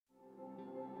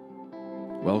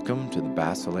Welcome to the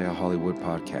Basilea Hollywood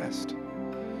Podcast,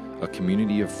 a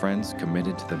community of friends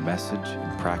committed to the message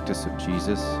and practice of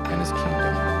Jesus and His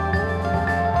kingdom.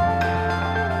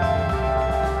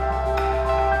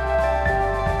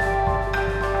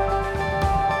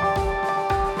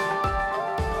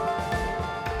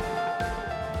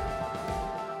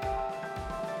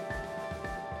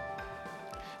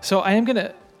 So I'm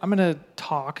gonna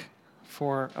talk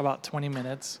for about 20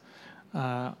 minutes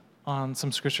on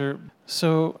some scripture.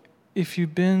 So if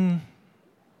you've been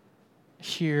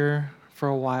here for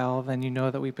a while, then you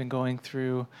know that we've been going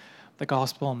through the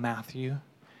Gospel of Matthew,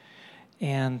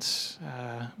 and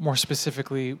more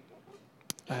specifically,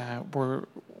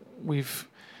 we've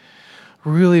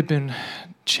really been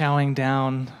chowing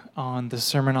down on the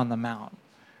Sermon on the Mount,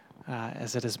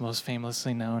 as it is most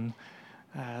famously known.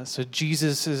 So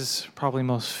Jesus is probably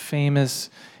most famous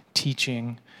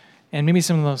teaching, and maybe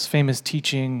some of the most famous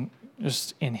teaching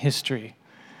just in history.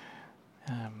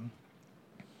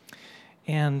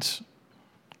 And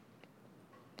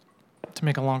to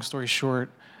make a long story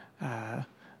short,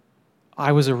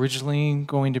 I was originally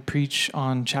going to preach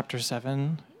on chapter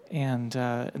 7, and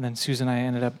then Susan and I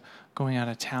ended up going out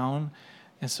of town,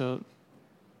 and so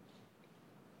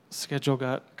schedule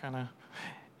got kind of,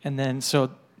 and then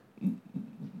so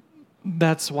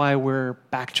that's why we're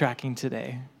backtracking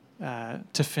today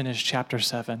to finish chapter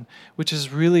 7, which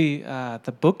is really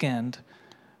the bookend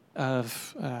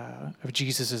of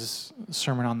Jesus'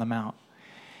 Sermon on the Mount.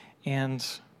 And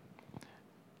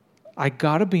I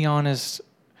gotta be honest,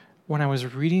 when I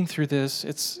was reading through this,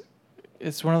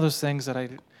 it's one of those things that I,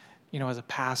 as a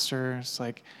pastor, it's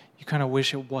like you kind of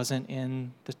wish it wasn't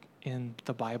in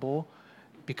the Bible,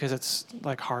 because it's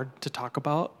like hard to talk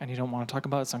about and you don't want to talk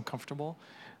about it. It's uncomfortable.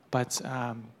 But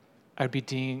I'd be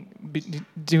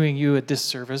doing you a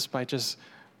disservice by just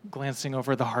glancing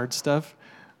over the hard stuff.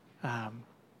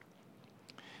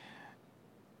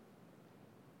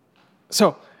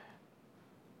 So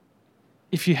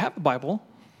if you have the Bible,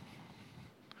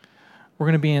 we're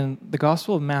going to be in the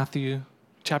Gospel of Matthew,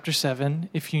 chapter 7.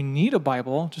 If you need a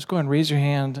Bible, just go ahead and raise your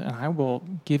hand and I will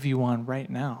give you one right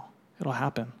now. It'll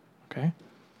happen, okay?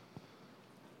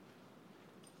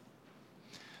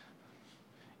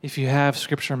 If you have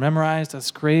Scripture memorized, that's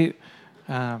great.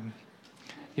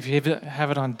 If you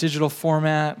have it on digital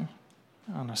format,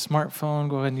 on a smartphone,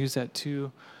 go ahead and use that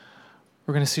too.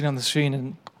 We're going to see it on the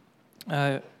screen.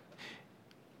 And,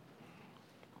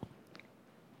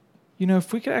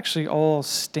 if we could actually all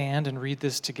stand and read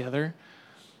this together.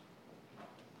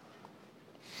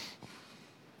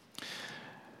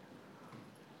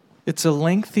 It's a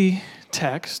lengthy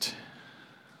text,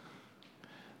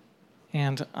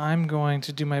 and I'm going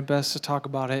to do my best to talk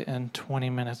about it in 20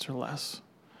 minutes or less.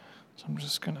 So I'm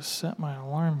just going to set my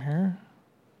alarm here.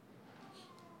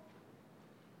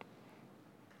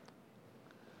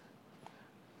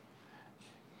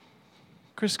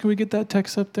 Chris, can we get that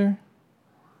text up there?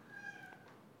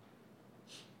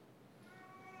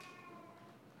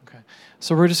 Okay.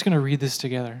 So we're just going to read this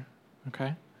together,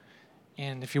 okay?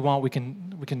 And if you want, we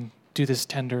can do this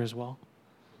tender as well.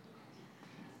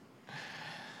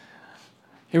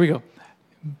 Here we go.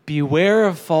 Beware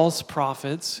of false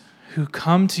prophets who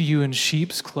come to you in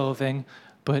sheep's clothing,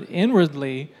 but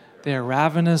inwardly they are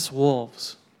ravenous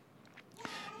wolves.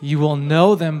 You will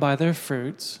know them by their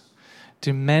fruits.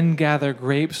 Do men gather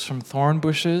grapes from thorn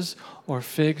bushes or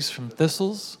figs from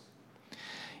thistles?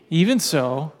 Even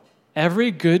so,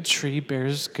 every good tree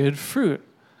bears good fruit,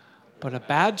 but a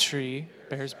bad tree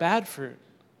bears bad fruit.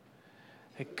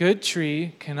 A good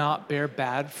tree cannot bear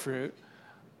bad fruit,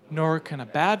 nor can a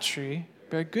bad tree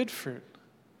bear good fruit.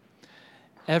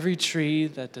 Every tree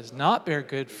that does not bear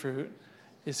good fruit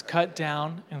is cut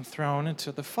down and thrown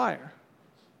into the fire.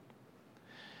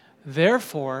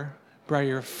 Therefore, by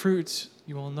your fruits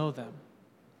you will know them.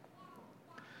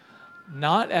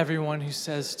 Not everyone who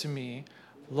says to me,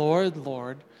 Lord,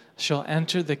 Lord, shall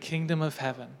enter the kingdom of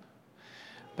heaven,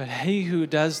 but he who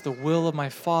does the will of my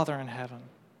Father in heaven.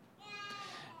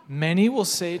 Many will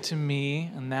say to me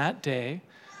in that day,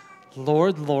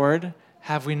 Lord, Lord,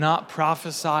 have we not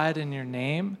prophesied in your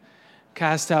name,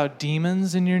 cast out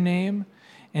demons in your name,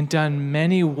 and done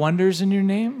many wonders in your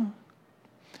name?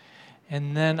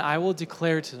 And then I will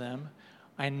declare to them,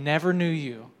 I never knew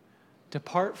you.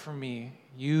 Depart from me,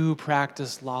 you who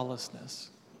practice lawlessness.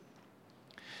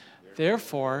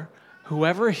 Therefore,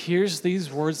 whoever hears these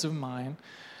words of mine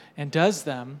and does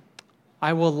them,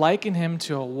 I will liken him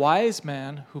to a wise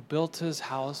man who built his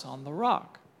house on the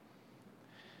rock.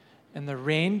 And the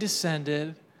rain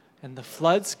descended, and the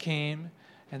floods came,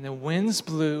 and the winds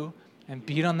blew and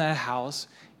beat on that house,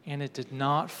 and it did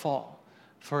not fall,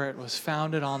 for it was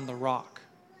founded on the rock.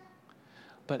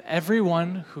 But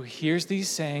everyone who hears these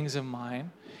sayings of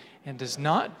mine and does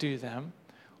not do them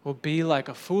will be like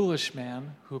a foolish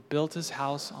man who built his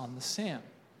house on the sand.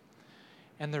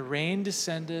 And the rain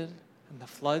descended, and the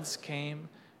floods came,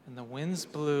 and the winds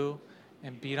blew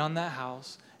and beat on that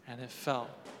house, and it fell.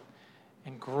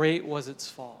 And great was its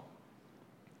fall.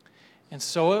 And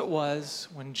so it was,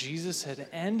 when Jesus had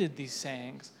ended these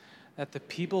sayings, that the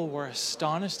people were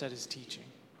astonished at his teaching.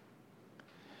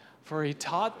 For he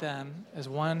taught them as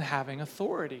one having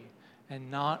authority,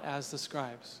 and not as the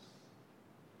scribes.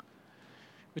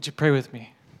 Would you pray with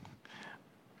me?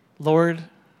 Lord,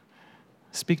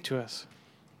 speak to us.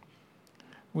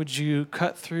 Would you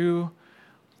cut through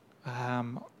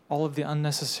all of the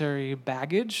unnecessary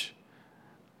baggage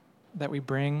that we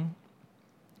bring?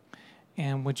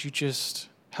 And would you just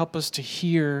help us to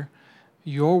hear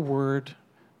your word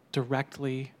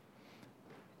directly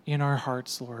in our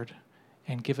hearts, Lord,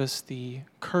 and give us the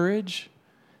courage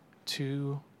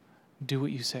to do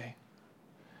what you say.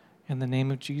 In the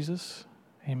name of Jesus,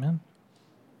 amen.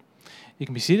 You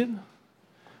can be seated.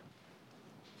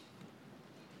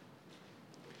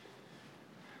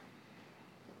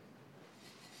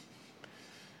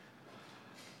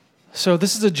 So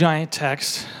this is a giant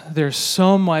text. There's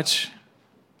so much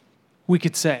we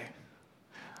could say.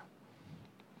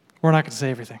 We're not going to say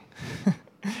everything.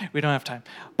 We don't have time.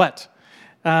 But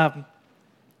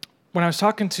when I was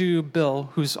talking to Bill,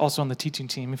 who's also on the teaching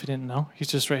team, if you didn't know, he's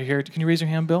just right here. Can you raise your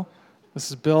hand, Bill? This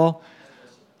is Bill.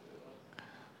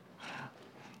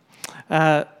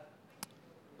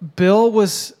 Bill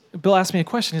asked me a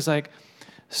question. He's like,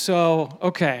 so,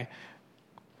 okay,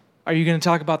 are you going to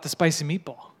talk about the spicy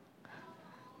meatball?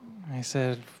 And I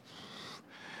said,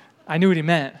 I knew what he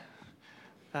meant.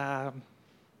 And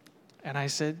I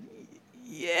said,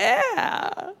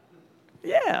 yeah,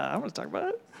 I'm going to talk about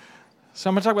it. So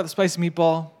I'm going to talk about the spicy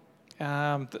meatball.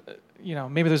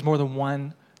 Maybe there's more than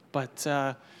one,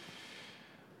 but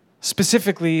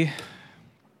specifically,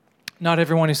 not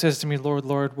everyone who says to me, Lord,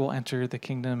 Lord, will enter the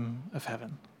kingdom of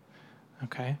heaven.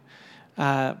 Okay?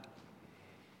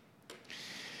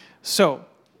 So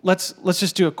let's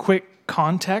just do a quick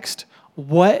context.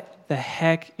 What the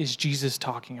heck is Jesus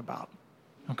talking about?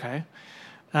 Okay?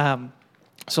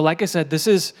 So like I said, this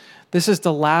is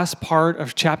the last part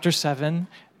of chapter 7.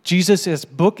 Jesus is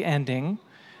bookending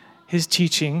his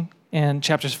teaching in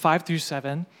chapters 5 through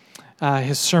 7,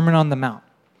 his Sermon on the Mount.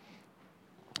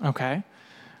 Okay?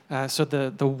 So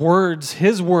the words,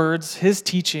 his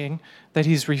teaching that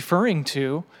he's referring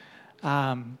to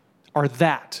are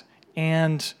that.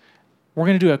 And we're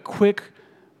going to do a quick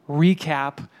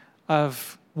recap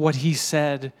of what he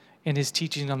said in his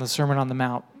teaching on the Sermon on the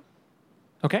Mount.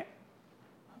 Okay?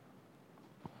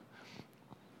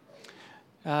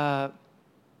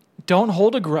 Don't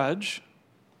hold a grudge.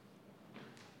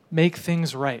 Make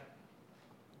things right.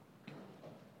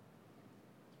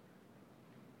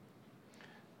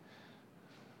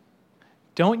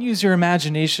 Don't use your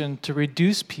imagination to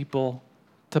reduce people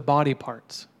to body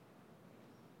parts.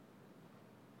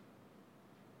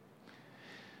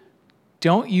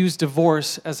 Don't use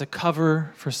divorce as a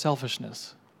cover for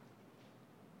selfishness.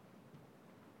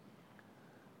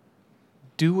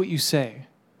 Do what you say.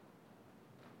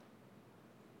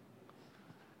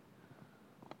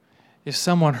 If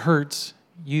someone hurts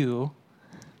you,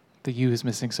 the you is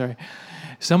missing, sorry.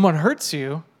 If someone hurts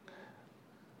you,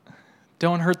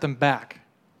 don't hurt them back.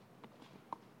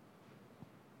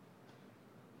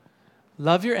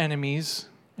 Love your enemies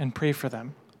and pray for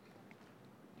them.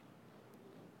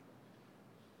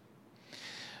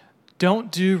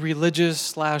 Don't do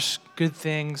religious/good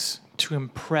things to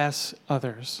impress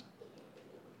others.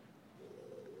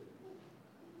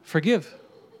 Forgive.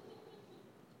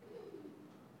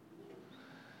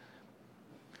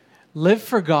 Live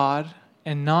for God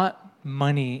and not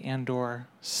money and/or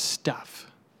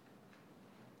stuff.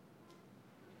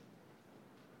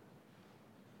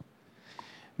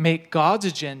 Make God's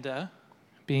agenda,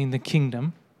 being the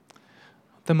kingdom,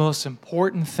 the most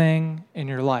important thing in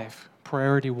your life,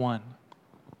 priority one.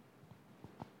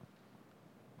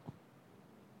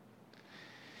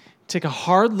 Take a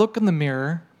hard look in the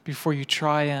mirror before you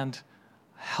try and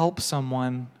help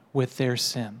someone with their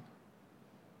sin.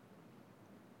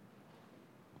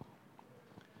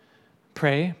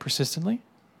 Pray persistently.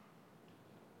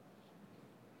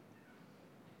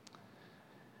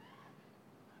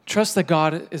 Trust that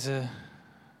God is a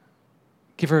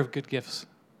giver of good gifts.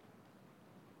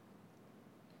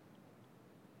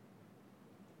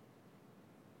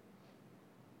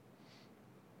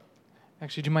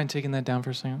 Actually, do you mind taking that down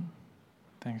for a second?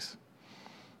 Thanks.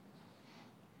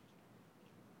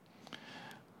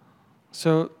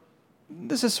 So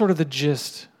this is sort of the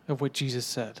gist of what Jesus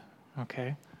said,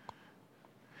 okay?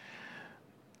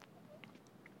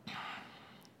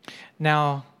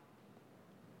 Now,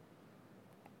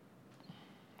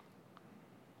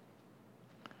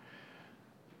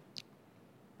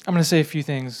 I'm going to say a few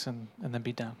things and then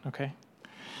be done, okay?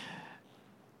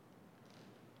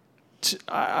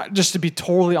 Just to be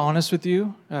totally honest with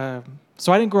you,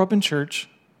 so I didn't grow up in church,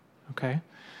 okay?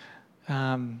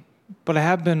 But I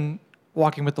have been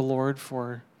walking with the Lord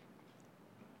for,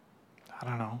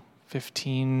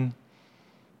 15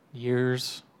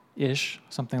 years-ish,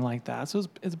 something like that. So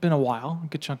it's been a while, a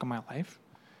good chunk of my life.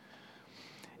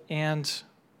 And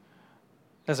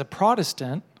as a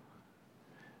Protestant,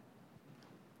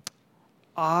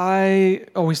 I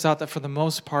always thought that for the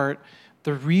most part,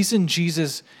 the reason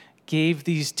Jesus gave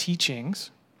these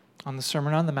teachings on the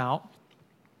Sermon on the Mount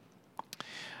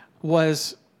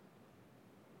was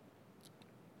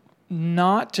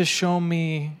not to show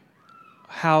me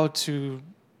how to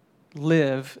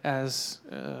live as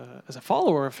a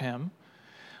follower of him,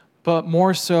 but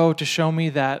more so to show me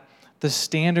that the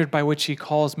standard by which he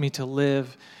calls me to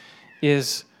live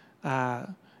is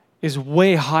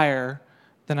way higher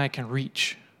than I can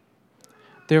reach.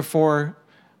 Therefore,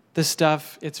 this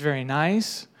stuff, it's very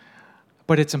nice,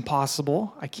 but it's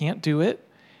impossible. I can't do it,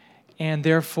 and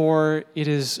therefore it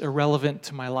is irrelevant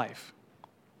to my life.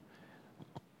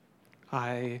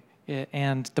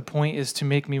 And the point is to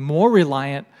make me more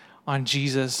reliant on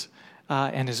Jesus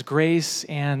and his grace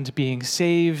and being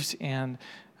saved, and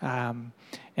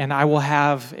I will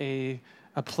have a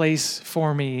place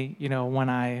for me, when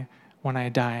I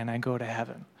die and I go to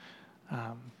heaven.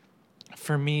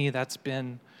 For me, that's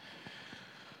been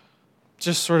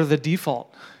just sort of the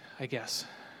default, I guess.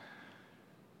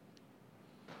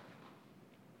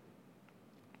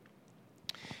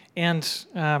 And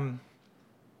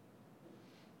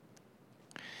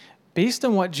based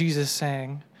on what Jesus is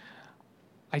saying,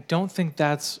 I don't think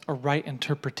that's a right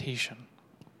interpretation.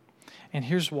 And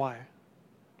here's why.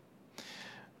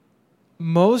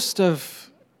 Most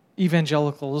of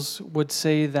evangelicals would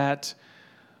say that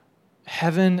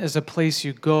heaven is a place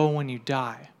you go when you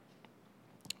die.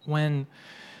 When,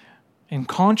 in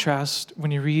contrast,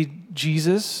 when you read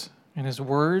Jesus and his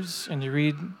words, and you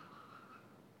read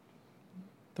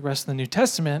the rest of the New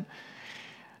Testament,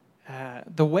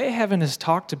 the way heaven is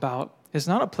talked about is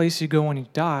not a place you go when you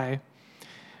die,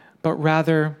 but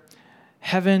rather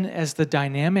heaven as the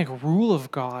dynamic rule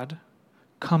of God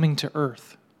coming to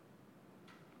earth.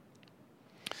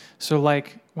 So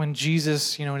like when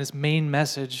Jesus, in his main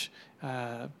message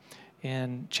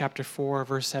in chapter 4,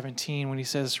 verse 17, when he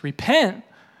says, "Repent,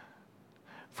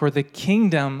 for the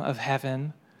kingdom of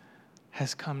heaven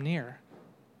has come near."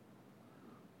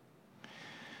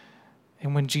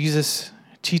 And when Jesus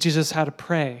teaches us how to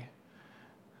pray,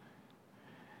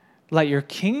 "Let your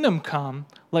kingdom come,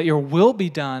 let your will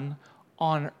be done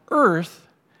on earth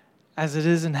as it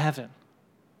is in heaven."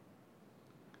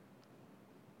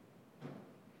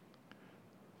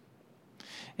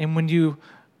 And when you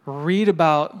read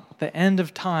about the end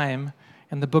of time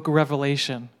in the book of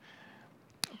Revelation,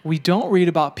 we don't read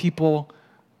about people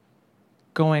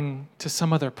going to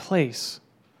some other place,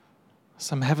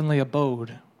 some heavenly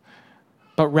abode,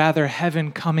 but rather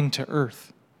heaven coming to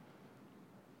earth.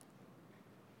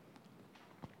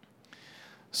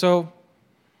 So,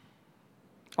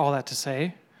 all that to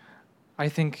say, I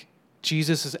think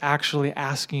Jesus is actually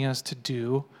asking us to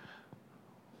do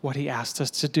what he asked us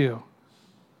to do.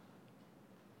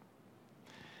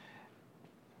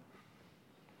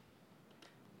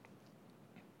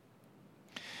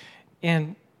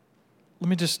 And let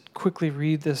me just quickly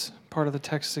read this part of the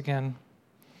text again.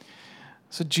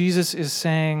 So Jesus is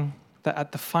saying that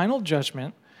at the final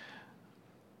judgment,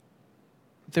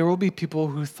 there will be people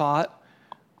who thought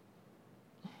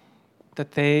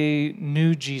that they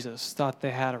knew Jesus, thought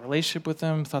they had a relationship with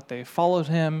him, thought they followed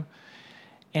him,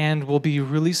 and will be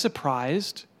really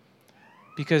surprised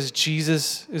because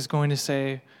Jesus is going to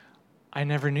say, "I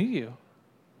never knew you."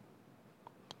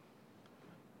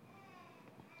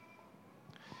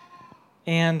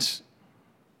 And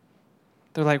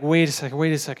they're like, wait a second.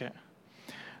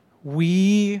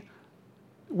 We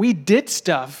did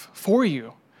stuff for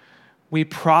you. We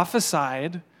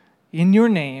prophesied in your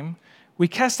name. We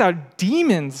cast out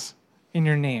demons in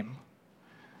your name.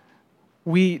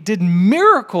 We did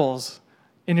miracles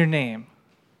in your name.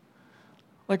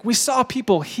 Like, we saw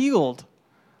people healed,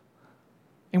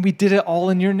 and we did it all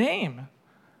in your name.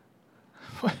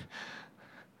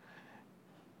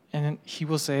 And he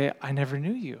will say, "I never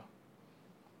knew you."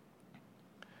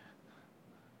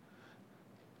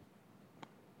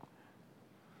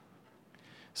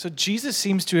 So Jesus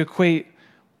seems to equate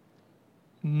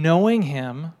knowing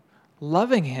him,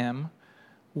 loving him,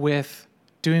 with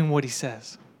doing what he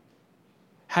says.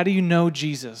 How do you know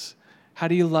Jesus? How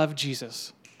do you love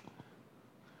Jesus?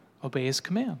 Obey his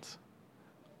commands.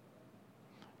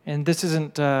 And this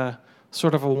isn't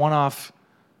sort of a one-off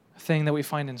thing that we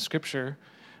find in Scripture.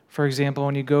 For example,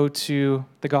 when you go to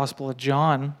the Gospel of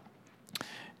John,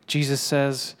 Jesus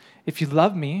says, if you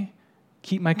love me,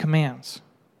 keep my commands.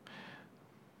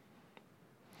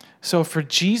 So for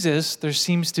Jesus, there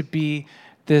seems to be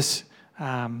this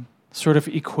sort of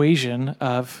equation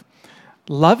of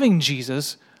loving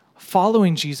Jesus,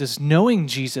 following Jesus, knowing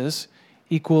Jesus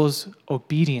equals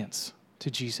obedience to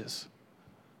Jesus.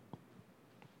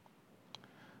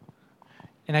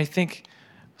 And I think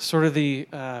sort of the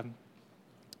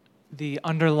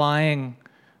underlying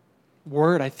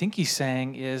word I think he's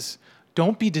saying is,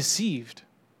 don't be deceived,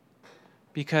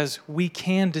 because we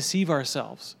can deceive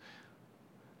ourselves.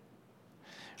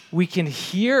 We can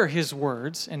hear his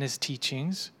words and his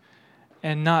teachings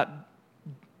and not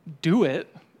do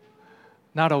it,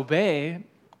 not obey,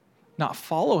 not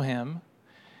follow him,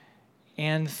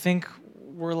 and think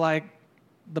we're like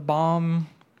the bomb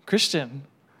Christian,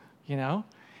 you know?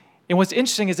 And what's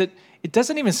interesting is that it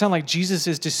doesn't even sound like Jesus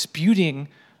is disputing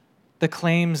the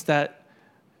claims that,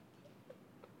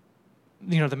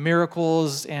 you know, the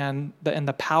miracles and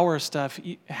the power stuff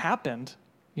happened,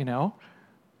 you know?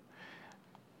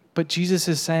 But Jesus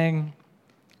is saying,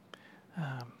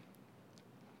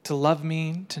 to love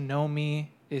me, to know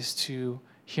me, is to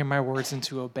hear my words and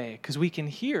to obey. Because we can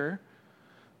hear,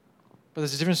 but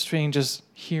there's a difference between just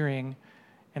hearing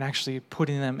and actually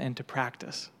putting them into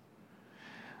practice.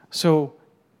 So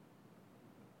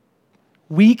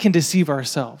we can deceive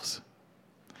ourselves.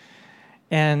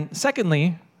 And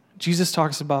secondly, Jesus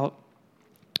talks about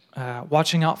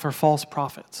watching out for false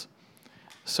prophets.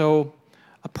 So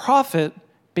a prophet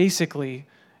basically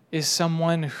is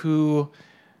someone who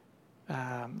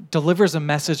delivers a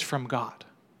message from God.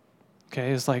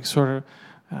 Okay, it's like sort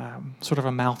of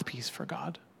a mouthpiece for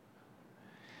God.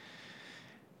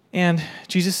 And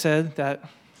Jesus said that,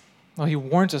 well, he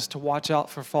warns us to watch out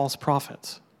for false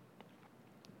prophets.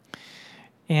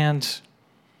 And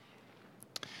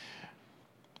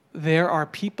there are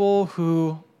people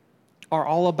who are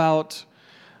all about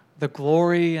the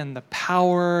glory and the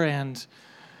power and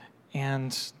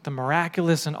the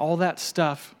miraculous and all that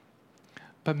stuff,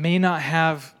 but may not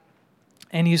have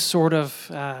any sort of,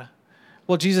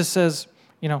 well, Jesus says,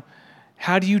 you know,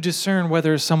 how do you discern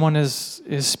whether someone is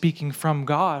speaking from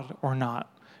God or not?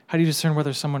 How do you discern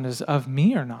whether someone is of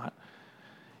me or not?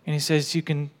 And he says, you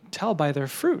can tell by their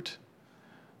fruit.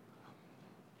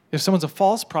 If someone's a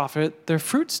false prophet, their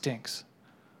fruit stinks.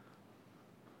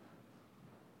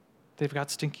 They've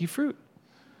got stinky fruit.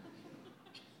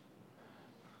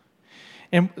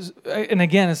 And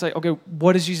again, it's like, okay,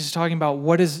 what is Jesus talking about?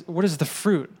 What is the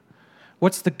fruit?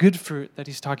 What's the good fruit that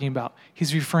he's talking about?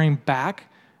 He's referring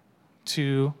back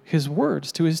to his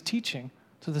words, to his teaching,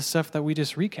 to the stuff that we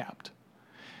just recapped.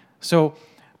 So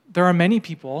there are many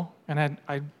people, and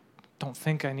I don't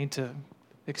think I need to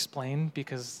explain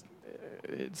because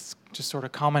it's just sort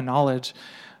of common knowledge.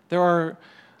 There are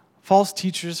false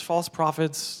teachers, false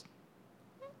prophets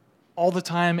all the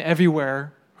time,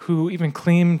 everywhere, who even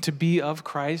claim to be of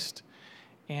Christ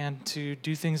and to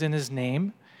do things in his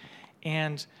name,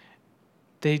 and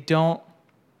they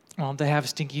have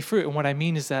stinky fruit. And what I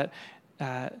mean is that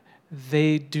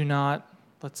they do not,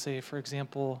 let's say, for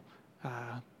example,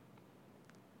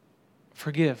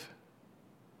 forgive.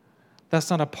 That's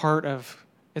not a part of,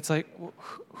 it's like,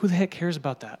 who the heck cares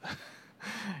about that?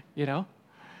 You know?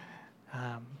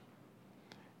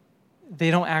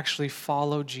 They don't actually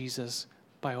follow Jesus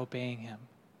by obeying him.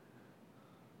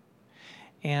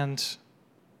 And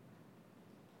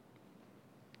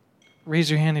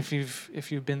raise your hand if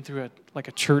you've been through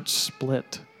a church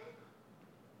split.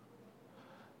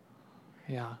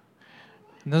 Yeah.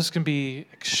 And those can be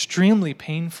extremely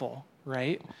painful,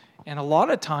 right? And a lot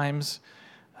of times,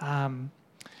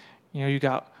 you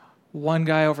got one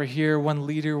guy over here, one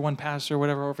leader, one pastor,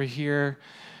 whatever over here.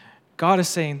 God is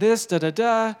saying this,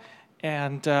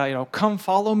 and come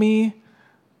follow me.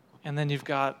 And then you've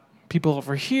got people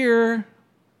over here,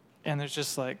 and there's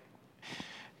just like,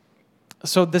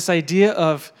 so this idea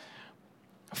of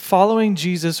following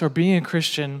Jesus or being a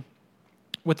Christian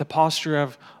with the posture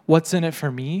of what's in it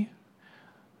for me,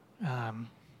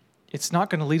 it's not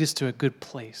going to lead us to a good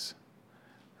place,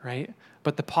 right?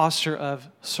 But the posture of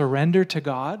surrender to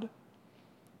God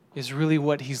is really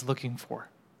what he's looking for.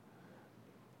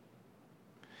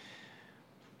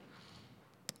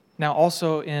 Now,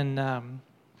 also in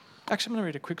Actually, I'm going to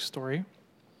read a quick story.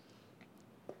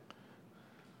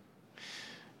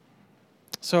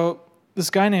 So this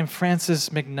guy named Francis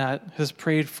McNutt has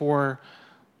prayed for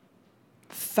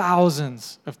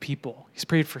thousands of people. He's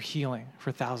prayed for healing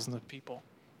for thousands of people.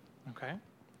 Okay?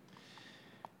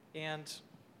 And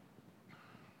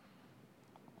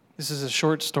this is a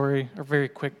short story, a very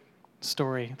quick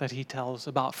story that he tells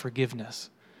about forgiveness.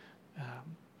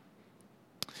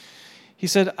 He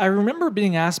said, I remember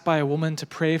being asked by a woman to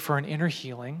pray for an inner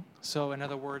healing. So in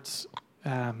other words,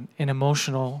 an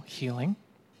emotional healing.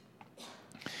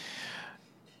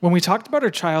 When we talked about her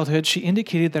childhood, she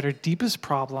indicated that her deepest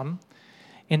problem,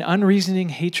 an unreasoning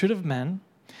hatred of men,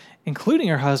 including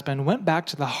her husband, went back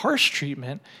to the harsh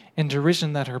treatment and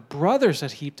derision that her brothers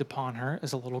had heaped upon her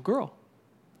as a little girl.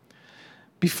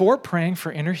 Before praying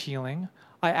for inner healing,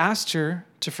 I asked her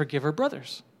to forgive her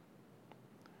brothers.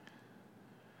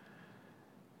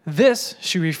 This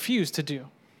she refused to do.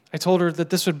 I told her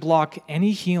that this would block any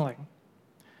healing.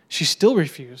 She still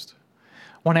refused.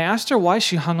 When I asked her why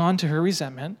she hung on to her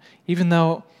resentment, even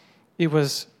though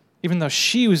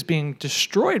she was being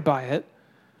destroyed by it,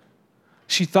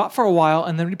 she thought for a while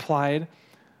and then replied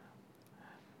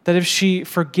that if she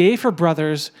forgave her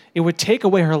brothers, it would take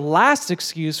away her last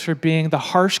excuse for being the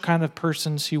harsh kind of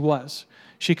person she was.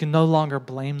 She could no longer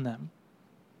blame them.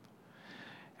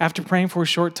 After praying for a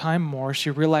short time more, she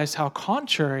realized how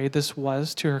contrary this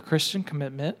was to her Christian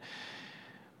commitment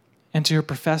and to her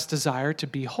professed desire to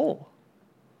be whole.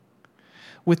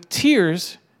 With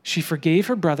tears, she forgave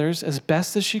her brothers as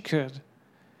best as she could,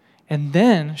 and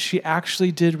then she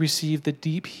actually did receive the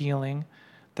deep healing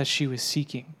that she was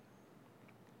seeking.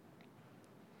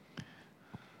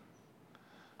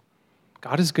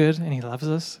 God is good and he loves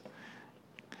us,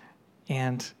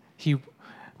 and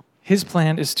his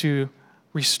plan is to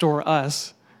restore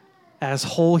us as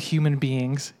whole human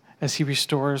beings as he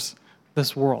restores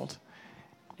this world.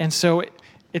 And so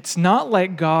it's not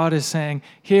like God is saying,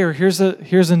 here's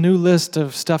a new list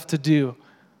of stuff to do.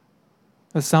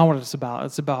 That's not what it's about.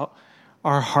 It's about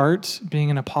our heart being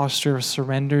in a posture of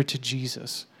surrender to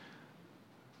Jesus.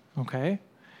 Okay?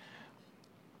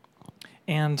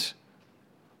 And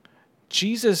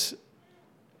Jesus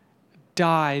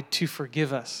died to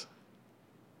forgive us,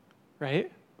 right?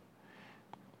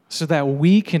 So that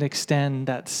we can extend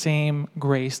that same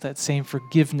grace, that same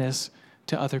forgiveness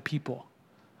to other people.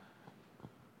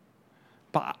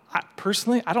 But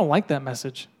personally, I don't like that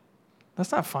message.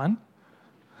 That's not fun.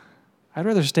 I'd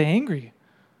rather stay angry.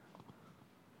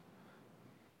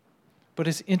 But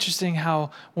it's interesting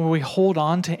how when we hold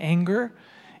on to anger,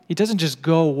 it doesn't just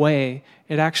go away.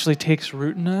 It actually takes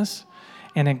root in us,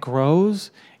 and it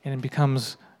grows, and it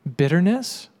becomes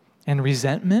bitterness and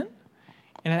resentment,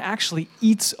 and it actually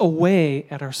eats away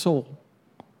at our soul.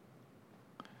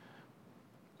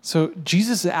 So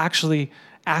Jesus is actually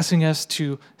asking us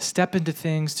to step into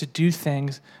things, to do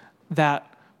things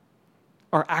that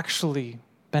are actually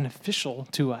beneficial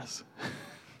to us.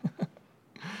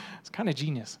 It's kind of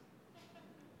genius.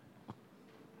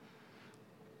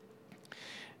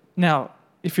 Now,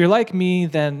 if you're like me,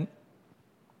 then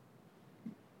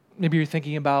maybe you're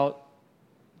thinking about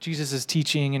Jesus'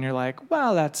 teaching and you're like,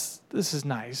 well, this is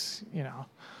nice,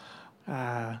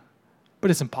 but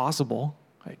it's impossible.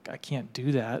 I can't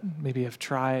do that. Maybe I've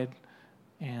tried,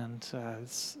 and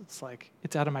it's like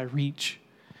it's out of my reach.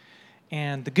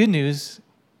 And the good news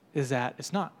is that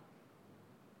it's not.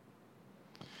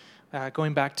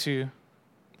 Going back to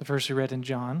the verse we read in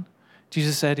John,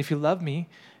 Jesus said, if you love me,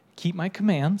 keep my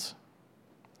commands,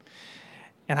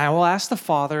 and I will ask the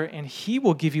Father, and he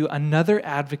will give you another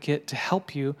advocate to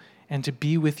help you and to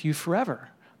be with you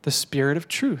forever, the Spirit of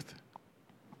truth.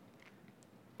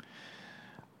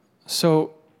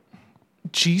 So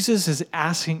Jesus is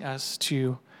asking us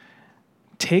to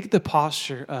take the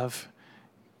posture of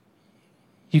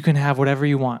you can have whatever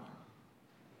you want.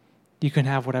 You can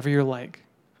have whatever you're like.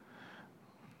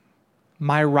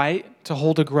 My right to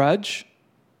hold a grudge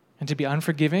and to be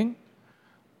unforgiving,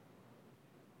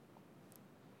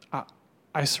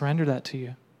 I surrender that to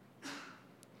you.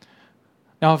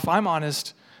 Now, if I'm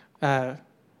honest, like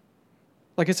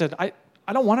I said, I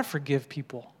don't want to forgive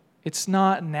people. It's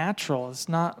not natural. It's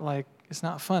not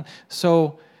fun.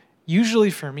 So usually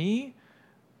for me,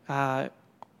 the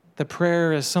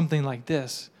prayer is something like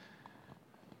this.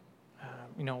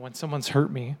 When someone's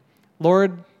hurt me,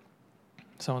 Lord,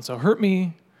 so-and-so hurt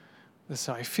me. This is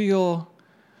how I feel.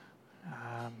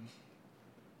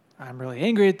 I'm really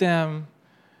angry at them.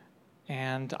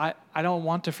 And I don't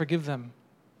want to forgive them.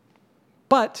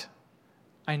 But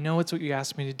I know it's what you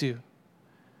asked me to do.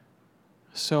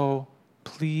 So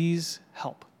please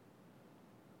help.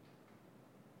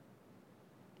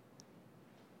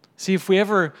 See, if we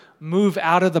ever move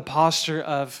out of the posture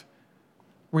of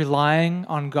relying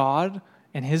on God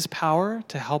and his power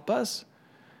to help us,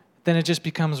 then it just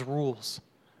becomes rules.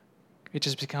 It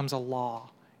just becomes a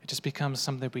law. It just becomes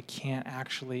something we can't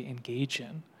actually engage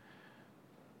in.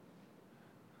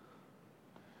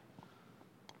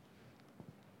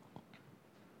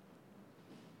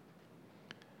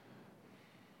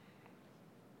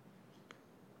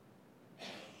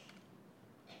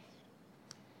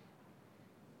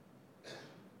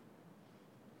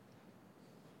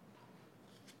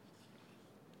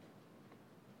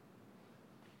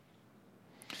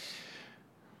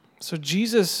 So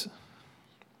Jesus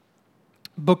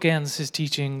bookends his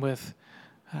teaching with,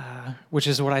 which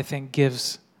is what I think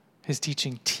gives his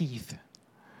teaching teeth.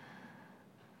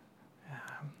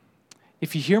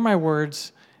 If you hear my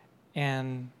words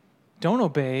and don't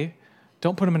obey,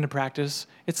 don't put them into practice,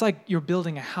 it's like you're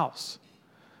building a house,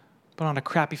 but on a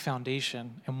crappy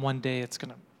foundation, and one day it's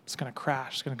gonna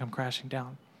crash, it's gonna come crashing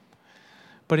down.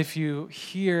 But if you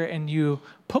hear and you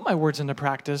put my words into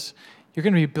practice, you're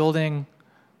gonna be building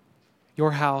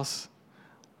your house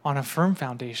on a firm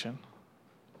foundation.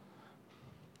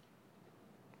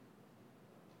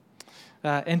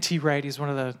 N.T. Wright, he's one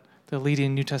of the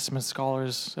leading New Testament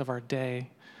scholars of our day.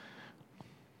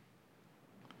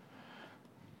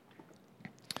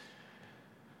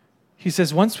 He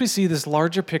says, once we see this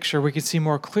larger picture, we can see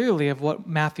more clearly of what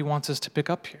Matthew wants us to pick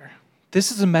up here.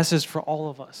 This is a message for all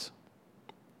of us.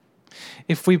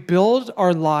 If we build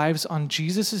our lives on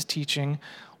Jesus' teaching,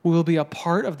 we will be a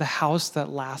part of the house that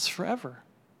lasts forever.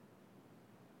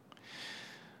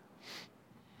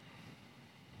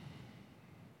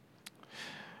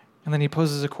 And then he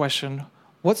poses a question,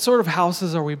 what sort of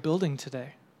houses are we building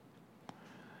today?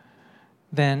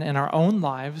 Then in our own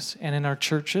lives and in our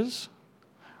churches,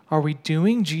 are we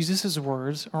doing Jesus'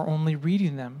 words or only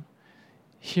reading them,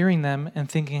 hearing them, and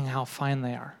thinking how fine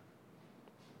they are?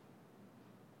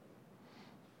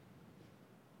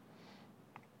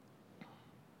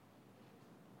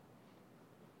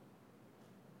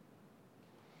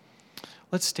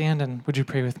 Let's stand and would you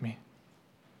pray with me?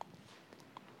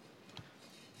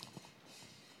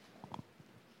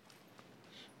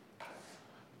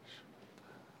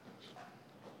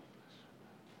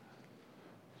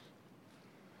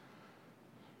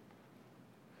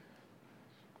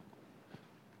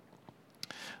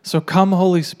 So come,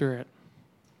 Holy Spirit.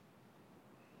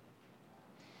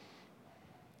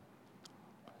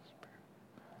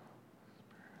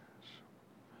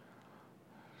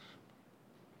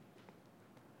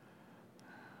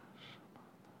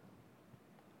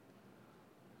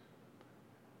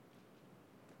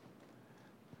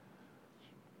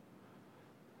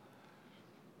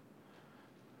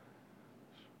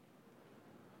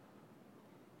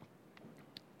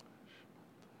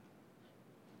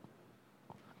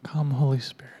 Come, Holy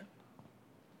Spirit.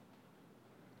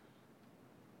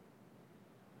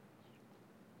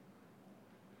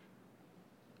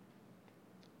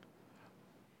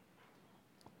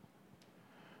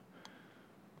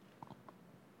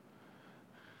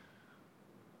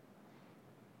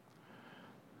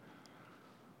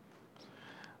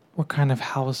 What kind of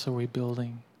house are we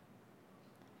building?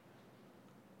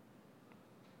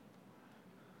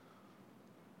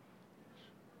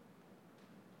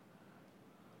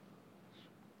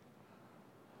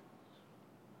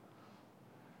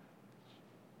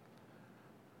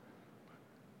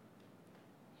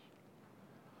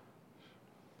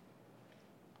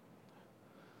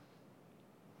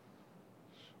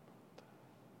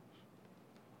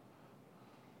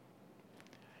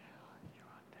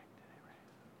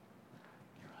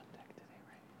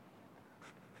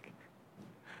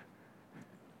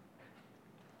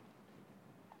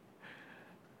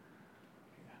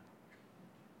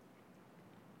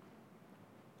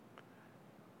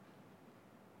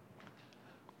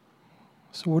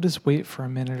 So we'll just wait for a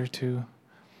minute or two.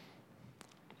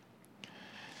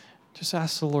 Just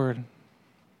ask the Lord,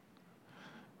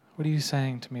 what are you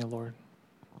saying to me, Lord?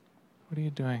 What are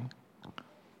you doing?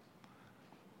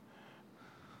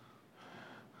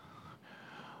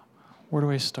 Where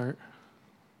do I start?